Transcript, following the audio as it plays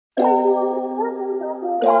In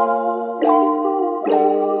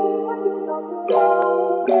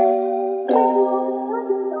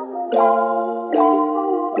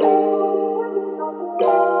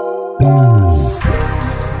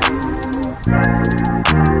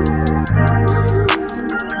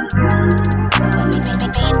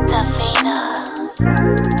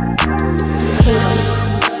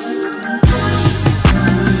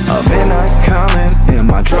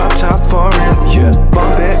my drop top foreign, yeah.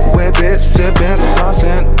 Bump it, whip it, sippin',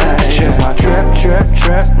 saucin. Check my drip, drip,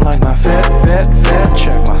 drip, like my fit.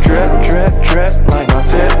 Check my drip, drip, drip, like my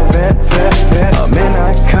fit. I'm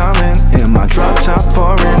midnight calling in my drop top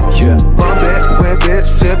foreign, yeah. Bump it, whip it,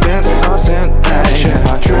 sippin', saucin. Check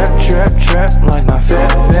my drip, drip, drip, like my fit.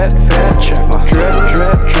 Check my drip,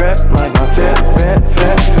 drip, drip, like my fit.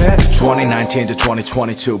 2019 to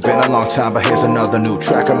 2022, been a long time, but here's another new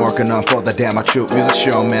track I'm working on for the damn Hachu music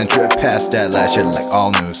show, man. Drip past that last shit like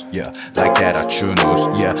all news, yeah. Like that Hachu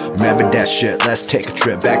news, yeah. Remember that shit, let's take a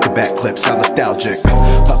trip. Back-to-back clips, how nostalgic.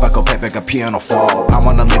 Papago, pepega, piano fall. I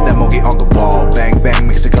wanna leave that mogi on the wall. Bang, bang,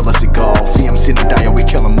 mixin, seagull. CMC는 die, we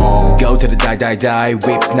kill them all. Go to the die,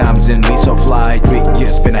 weebs, nams, and me so fly. 3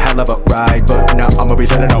 years, been a hell of a ride, but now I'm a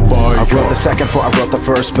reset out boy. I wrote the second before I wrote the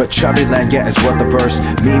first, but Chubbyland, yeah, is what the verse.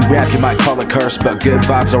 Mean rap, you might call it curse, but good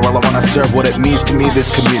vibes are all I wanna serve. What it means to me, this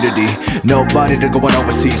community. Nobody to going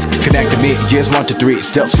overseas. Connect to me, years 1 to 3.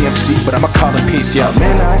 Still CMC, but I'm a callin piece, yeah.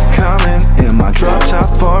 Midnight calling in my drop top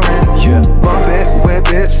foreign, yeah. Bump it, whip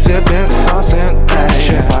it, sippin', saucin.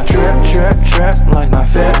 Check my drip, drip, drip, like my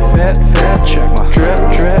fit. Check my drip,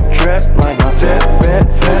 drip, drip, like my fit.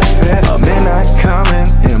 Midnight calling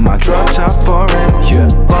in my drop top foreign, yeah.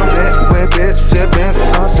 Bump it, whip it, sippin',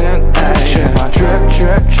 saucin. Check my drip,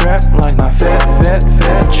 drip, drip, like my fit.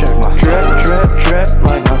 Check my drip, drip, drip,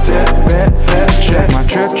 like my fit. Check my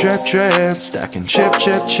drip, drip, drip, stacking chip,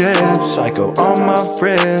 psycho on my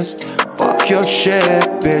wrist. Fuck your shit,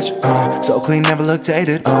 bitch, so clean, never look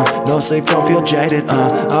dated, no sleep, don't feel jaded,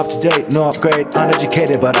 up to date, no upgrade,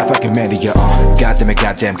 uneducated, but I fucking made it, yeah, goddamn it,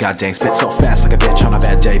 goddamn, spit so fast like a bitch on a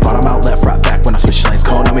bad day, bottom out, left, right, back when I switch lanes,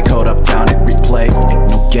 code on me, code up, down, it replay,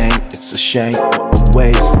 ain't no game, it's a shame, what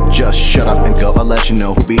ways, just shut up and go, I'll let you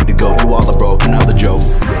know who beat the go, you all are broke, another joke,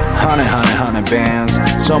 hundred bands,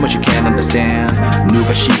 so much you can't understand,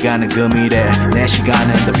 누가 시간을 금이래, 내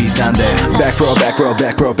시간은 the 비싼데, back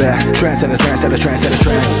row, trendsetter,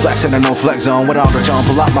 flex in a no flex zone with undertone,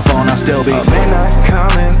 pull out my phone, I'll still be midnight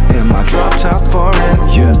calling in my drop top foreign,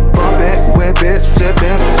 yeah. Bump it, whip it,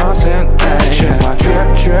 sippin', saucin', check my drip,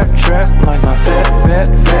 like